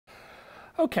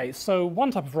Okay, so one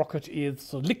type of rocket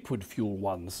is the liquid fuel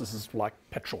ones. This is like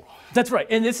petrol. That's right,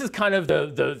 and this is kind of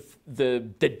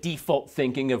the default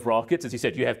thinking of rockets. As you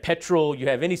said, you have petrol, you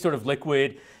have any sort of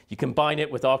liquid, you combine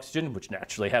it with oxygen, which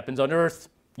naturally happens on Earth,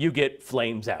 you get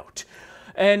flames out.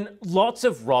 And lots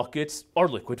of rockets are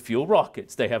liquid fuel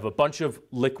rockets. They have a bunch of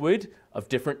liquid of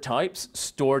different types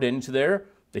stored into there.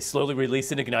 They slowly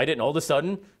release and ignite it, and all of a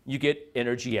sudden, you get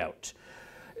energy out.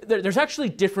 There's actually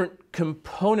different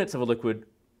components of a liquid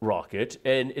rocket,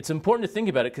 and it's important to think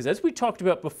about it because as we talked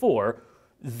about before,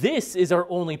 this is our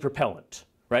only propellant.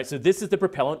 Right, so this is the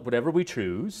propellant, whatever we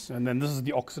choose. And then this is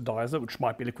the oxidizer, which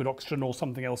might be liquid oxygen or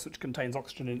something else which contains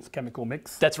oxygen in its chemical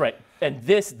mix. That's right. And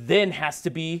this then has to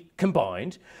be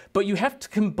combined, but you have to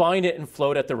combine it and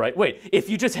flow it at the right way. If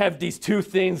you just have these two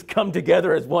things come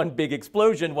together as one big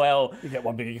explosion, well... You get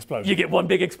one big explosion. You get one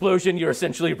big explosion, you're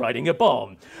essentially writing a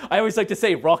bomb. I always like to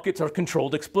say rockets are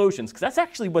controlled explosions, because that's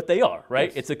actually what they are, right?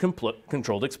 Yes. It's a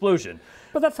controlled explosion.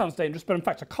 But that sounds dangerous, but in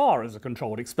fact a car is a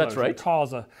controlled explosion. That's right.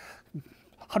 Cars are...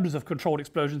 hundreds of controlled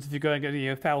explosions if you're going at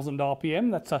 1,000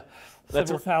 RPM. That's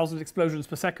several thousand explosions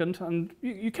per second, and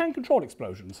you can control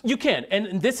explosions. You can,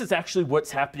 and this is actually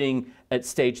what's happening at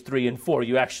stage 3 and 4.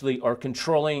 You actually are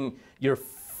controlling your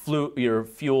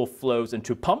fuel flows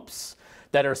into pumps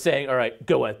that are saying, all right,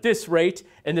 go at this rate,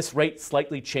 and this rate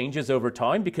slightly changes over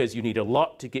time because you need a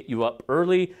lot to get you up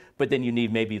early, but then you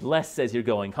need maybe less as you're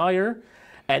going higher,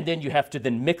 and then you have to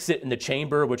then mix it in the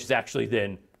chamber, which is actually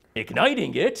then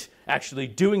igniting it, actually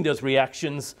doing those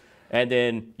reactions, and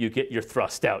then you get your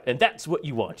thrust out. And that's what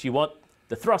you want. You want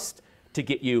the thrust to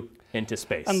get you into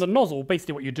space. And the nozzle,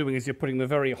 basically what you're doing is you're putting the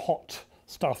very hot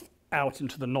stuff out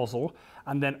into the nozzle,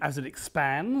 and then as it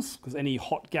expands, because any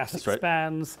hot gas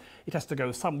expands, it has to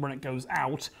go somewhere and it goes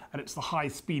out, and it's the high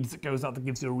speeds that goes out that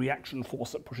gives you a reaction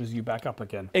force that pushes you back up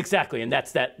again. Exactly, and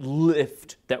that's that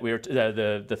lift that we're,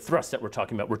 the thrust that we're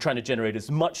talking about. We're trying to generate as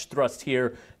much thrust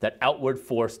here, that outward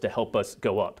force to help us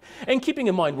go up. And keeping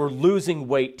in mind, we're losing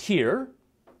weight here,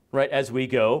 right, as we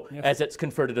go, yes, as it's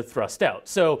converted to thrust out.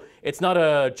 So it's not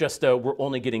we're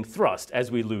only getting thrust. As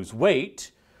we lose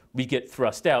weight, we get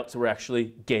thrust out, so we're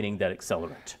actually gaining that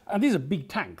accelerant. And these are big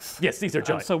tanks. Yes, these are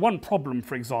giant. And so one problem,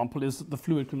 for example, is that the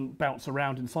fluid can bounce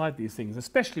around inside these things,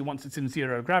 especially once it's in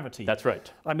zero gravity. That's right.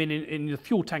 I mean, in the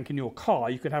fuel tank in your car,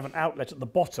 you can have an outlet at the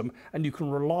bottom, and you can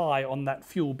rely on that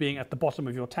fuel being at the bottom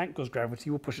of your tank because gravity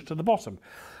will push it to the bottom.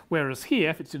 Whereas here,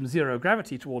 if it's in zero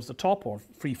gravity towards the top or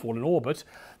free fall in orbit,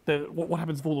 what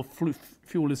happens if all the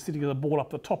fuel is sitting as a ball up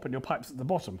the top and your pipe's at the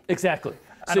bottom? Exactly.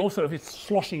 And also, if it's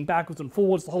sloshing backwards and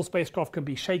forwards, the whole spacecraft can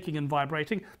be shaking and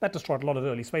vibrating. That destroyed a lot of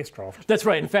early spacecraft. That's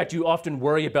right. In fact, you often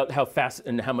worry about how fast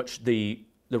and how much the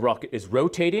rocket is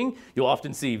rotating. You'll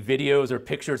often see videos or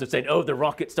pictures of saying, oh, the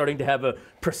rocket's starting to have a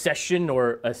precession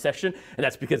or a session, and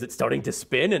that's because it's starting to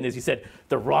spin. And as you said,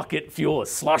 the rocket fuel is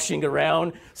sloshing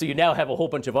around, so you now have a whole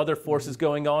bunch of other forces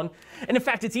going on. And in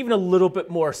fact, it's even a little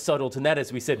bit more subtle than that.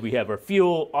 As we said, we have our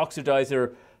fuel,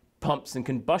 oxidizer, pumps, and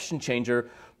combustion changer,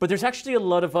 but there's actually a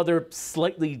lot of other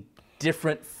slightly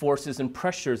different forces and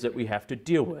pressures that we have to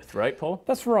deal with, right, Paul?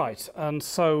 That's right. And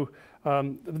so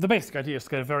the basic idea is to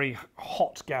get a very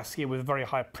hot gas here with very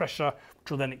high pressure, which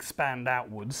will then expand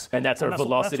outwards. And that's our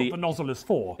velocity. That's what the nozzle is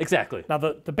for. Exactly. Now,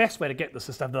 the best way to get this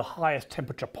is to have the highest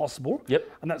temperature possible. Yep.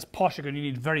 And that's partially going to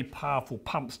need very powerful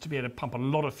pumps to be able to pump a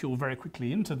lot of fuel very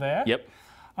quickly into there. Yep.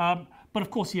 But of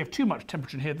course, if you have too much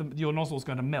temperature in here, your nozzle is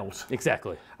going to melt.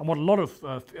 Exactly. And what a lot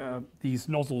of these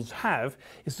nozzles have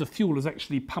is the fuel is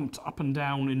actually pumped up and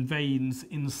down in veins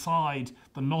inside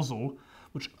the nozzle,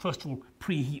 which first of all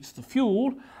preheats the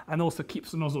fuel and also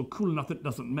keeps the nozzle cool enough that it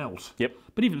doesn't melt. Yep.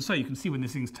 But even so, you can see when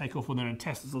these things take off when they're in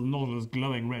test, so the nozzle is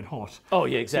glowing red hot. Oh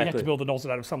yeah, exactly. So you have to build the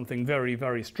nozzle out of something very,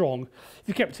 very strong. If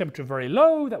you kept the temperature very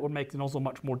low, that would make the nozzle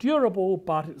much more durable,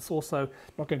 but it's also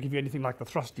not going to give you anything like the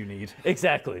thrust you need.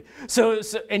 Exactly. So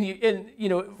you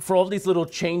know, for all these little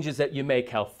changes that you make,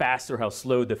 how fast or how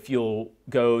slow the fuel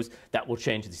goes, that will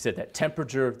change, as you said, that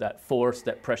temperature, that force,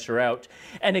 that pressure out.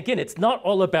 And again, it's not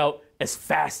all about as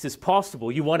fast as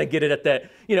possible. You want to get it at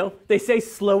that, you know, they say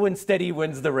slow and steady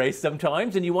wins the race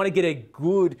sometimes, and you want to get a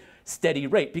good steady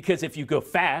rate, because if you go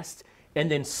fast and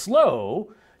then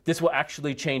slow, this will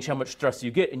actually change how much thrust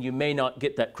you get, and you may not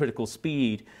get that critical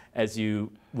speed as you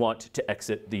want to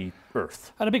exit the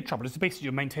Earth. And a big trouble is basically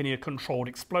you're maintaining a controlled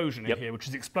explosion in Yep. here, which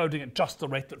is exploding at just the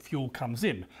rate that fuel comes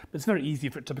in. But it's very easy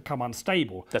for it to become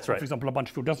unstable. That's right. For example, a bunch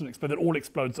of fuel doesn't explode, it all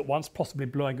explodes at once, possibly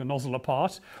blowing a nozzle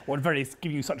apart, or giving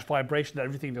you such vibration that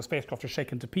everything in your spacecraft is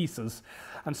shaken to pieces.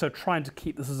 And so trying to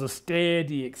keep this as a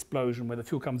steady explosion where the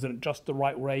fuel comes in at just the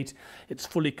right rate, it's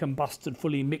fully combusted,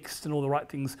 fully mixed, and all the right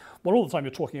things. Well, all the time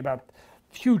you're talking about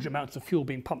huge amounts of fuel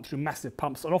being pumped through massive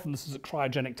pumps, and often this is at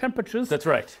cryogenic temperatures. That's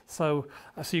right. So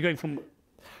you're going from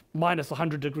minus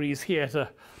 100 degrees here to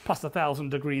plus 1,000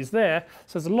 degrees there.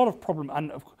 So there's a lot of problem.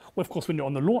 And of course, when you're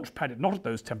on the launch pad, it's not at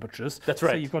those temperatures. That's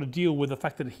right. So you've got to deal with the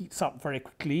fact that it heats up very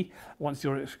quickly once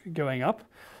you're going up.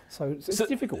 So it's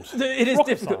difficult. It is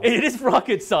difficult. It is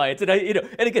rocket science, and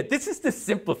and again, this is the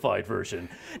simplified version.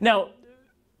 Now,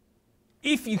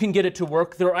 if you can get it to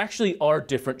work, there actually are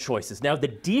different choices. Now, the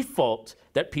default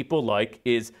that people like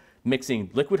is mixing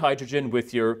liquid hydrogen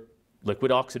with your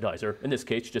liquid oxidizer, in this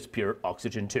case, just pure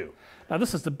oxygen 2. Now,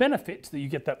 this is the benefit that you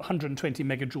get that 120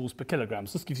 megajoules per kilogram.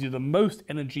 So this gives you the most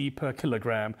energy per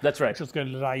kilogram. That's right. Which is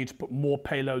going to allow you to put more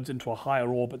payloads into a higher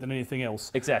orbit than anything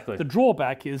else. Exactly. The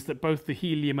drawback is that both the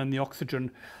helium and the oxygen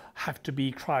have to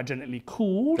be cryogenically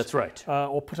cooled. That's right.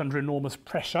 Or put under enormous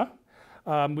pressure,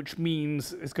 which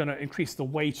means it's going to increase the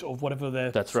weight of whatever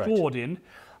they're stored in.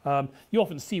 You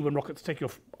often see when rockets take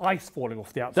off ice falling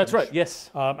off the outside. That's right, yes.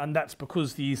 And that's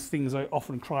because these things are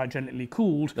often cryogenically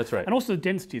cooled. That's right. And also the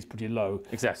density is pretty low.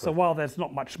 Exactly. So while there's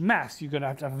not much mass, you're going to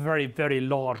have a very, very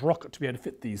large rocket to be able to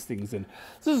fit these things in.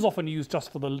 So this is often used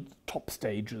just for the top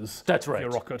stages of your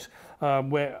rocket,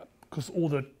 where, because all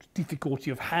the difficulty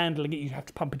of handling it, you have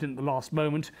to pump it in at the last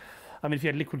moment. I mean, if you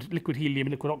had liquid helium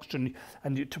and liquid oxygen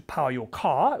to power your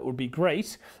car, it would be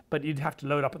great, but you'd have to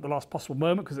load up at the last possible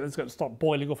moment because it's going to start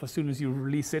boiling off as soon as you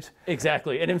release it.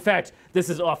 Exactly. And in fact, this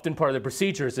is often part of the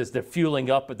procedures, is the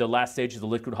fueling up at the last stage of the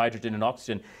liquid hydrogen and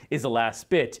oxygen is the last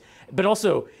bit. But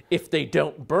also, if they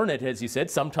don't burn it, as you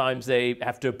said, sometimes they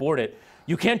have to abort it.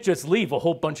 You can't just leave a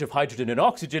whole bunch of hydrogen and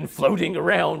oxygen floating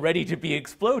around ready to be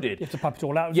exploded. You have to pump it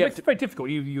all out. It's very difficult.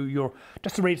 You're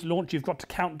just ready to launch. You've got to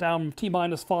count down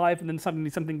T-5, and then suddenly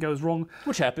something goes wrong.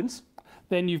 Which happens.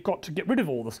 Then you've got to get rid of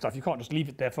all the stuff. You can't just leave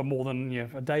it there for more than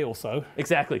a day or so.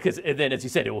 Exactly, because then, as you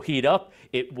said, it will heat up,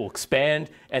 it will expand,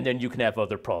 and then you can have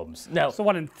other problems. Now, so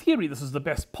while in theory this is the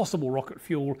best possible rocket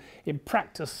fuel, in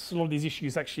practice a lot of these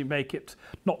issues actually make it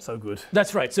not so good.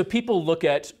 That's right. So people look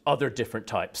at other different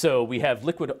types. So we have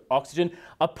liquid oxygen.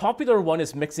 A popular one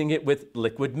is mixing it with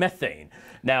liquid methane.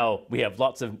 Now, we have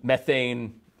lots of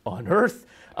methane on Earth.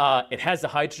 It has the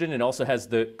hydrogen and also has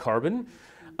the carbon.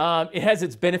 It has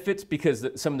its benefits because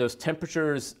some of those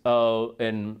temperatures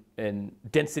and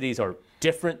densities are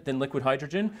different than liquid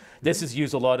hydrogen. This is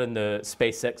used a lot in the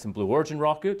SpaceX and Blue Origin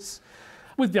rockets.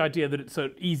 With the idea that it's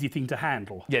an easy thing to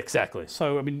handle. Yeah, exactly.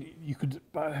 So, I mean, you could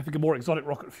having a more exotic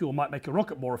rocket fuel might make your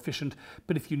rocket more efficient,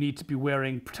 but if you need to be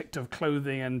wearing protective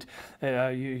clothing and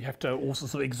you have to also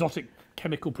sort of exotic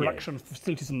chemical production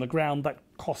facilities on the ground, that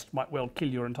cost might well kill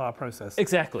your entire process.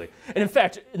 Exactly. And in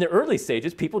fact, in the early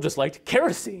stages, people just liked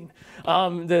kerosene.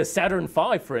 The Saturn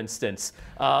V, for instance,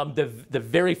 the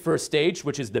very first stage,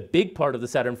 which is the big part of the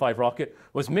Saturn V rocket,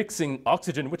 was mixing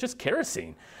oxygen with just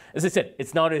kerosene. As I said,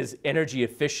 it's not as energy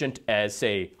efficient as,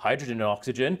 say, hydrogen and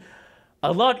oxygen.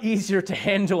 A lot easier to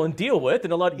handle and deal with,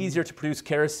 and a lot easier to produce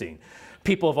kerosene.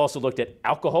 People have also looked at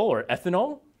alcohol or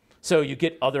ethanol. So you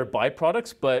get other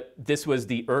byproducts, but this was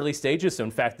the early stages. So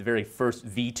in fact, the very first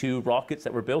V2 rockets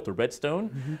that were built, or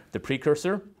Redstone, the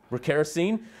precursor, were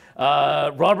kerosene.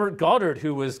 Robert Goddard,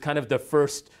 who was kind of the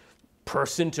first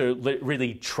person to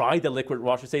really try the liquid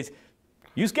rocket, says,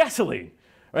 use gasoline.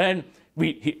 And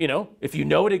if you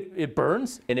know it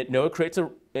burns and it creates a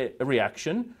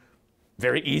reaction,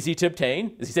 very easy to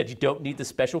obtain. As he said, you don't need the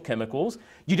special chemicals.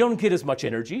 You don't get as much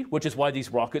energy, which is why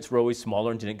these rockets were always smaller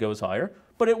and didn't go as higher,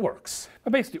 but it works.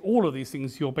 But basically, all of these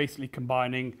things, you're basically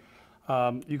combining,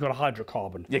 you've got a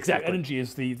hydrocarbon. Exactly. The energy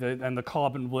is and the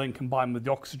carbon will then combine with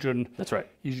the oxygen. That's right.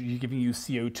 Usually giving you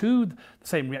CO2, the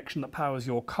same reaction that powers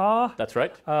your car. That's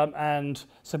right. And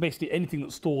so basically anything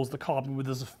that stores the carbon with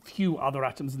as few other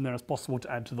atoms in there as possible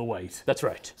to add to the weight. That's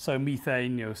right. So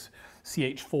methane,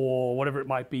 CH4, whatever it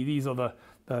might be, these are the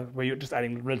where you're just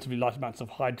adding relatively light amounts of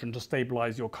hydrogen to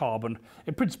stabilize your carbon.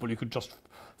 In principle, you could just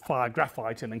fire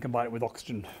graphite in and combine it with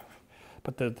oxygen.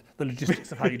 But the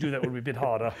logistics of how you do that would be a bit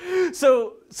harder.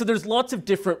 So there's lots of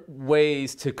different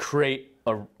ways to create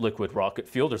a liquid rocket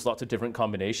fuel. There's lots of different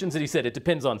combinations. And he said it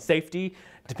depends on safety,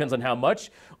 it depends on how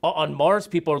much. On Mars,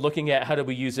 people are looking at how do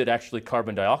we use it actually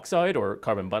carbon dioxide or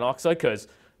carbon monoxide, because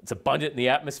it's abundant in the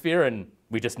atmosphere and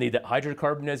we just need that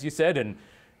hydrocarbon, as you said. And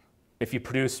if you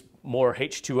produce more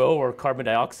H2O or carbon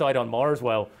dioxide on Mars,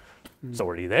 well, it's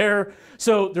already there.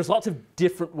 So there's lots of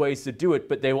different ways to do it,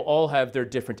 but they will all have their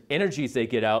different energies they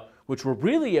get out, which will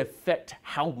really affect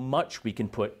how much we can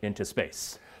put into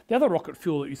space. The other rocket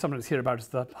fuel that you sometimes hear about is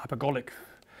the hypergolic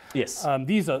Yes.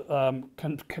 These are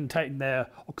contain their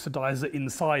oxidizer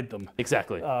inside them.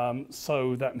 Exactly.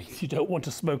 So that means you don't want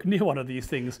to smoke near one of these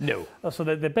things. No. So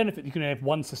the benefit, you can have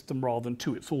one system rather than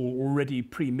two. It's all already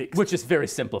pre-mixed. Which is very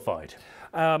simplified.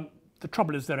 The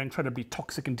trouble is they're incredibly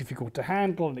toxic and difficult to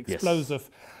handle and explosive.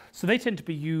 Yes. So they tend to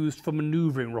be used for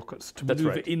maneuvering rockets, to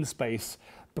maneuver in space,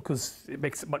 because it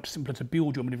makes it much simpler to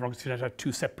build your maneuvering rockets. You don't have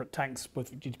two separate tanks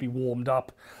which need to be warmed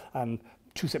up and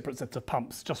two separate sets of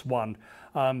pumps, just one.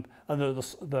 And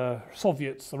the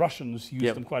Soviets, the Russians,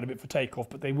 used them quite a bit for takeoff,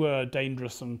 but they were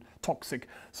dangerous and toxic.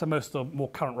 So most of the more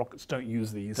current rockets don't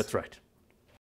use these. That's right.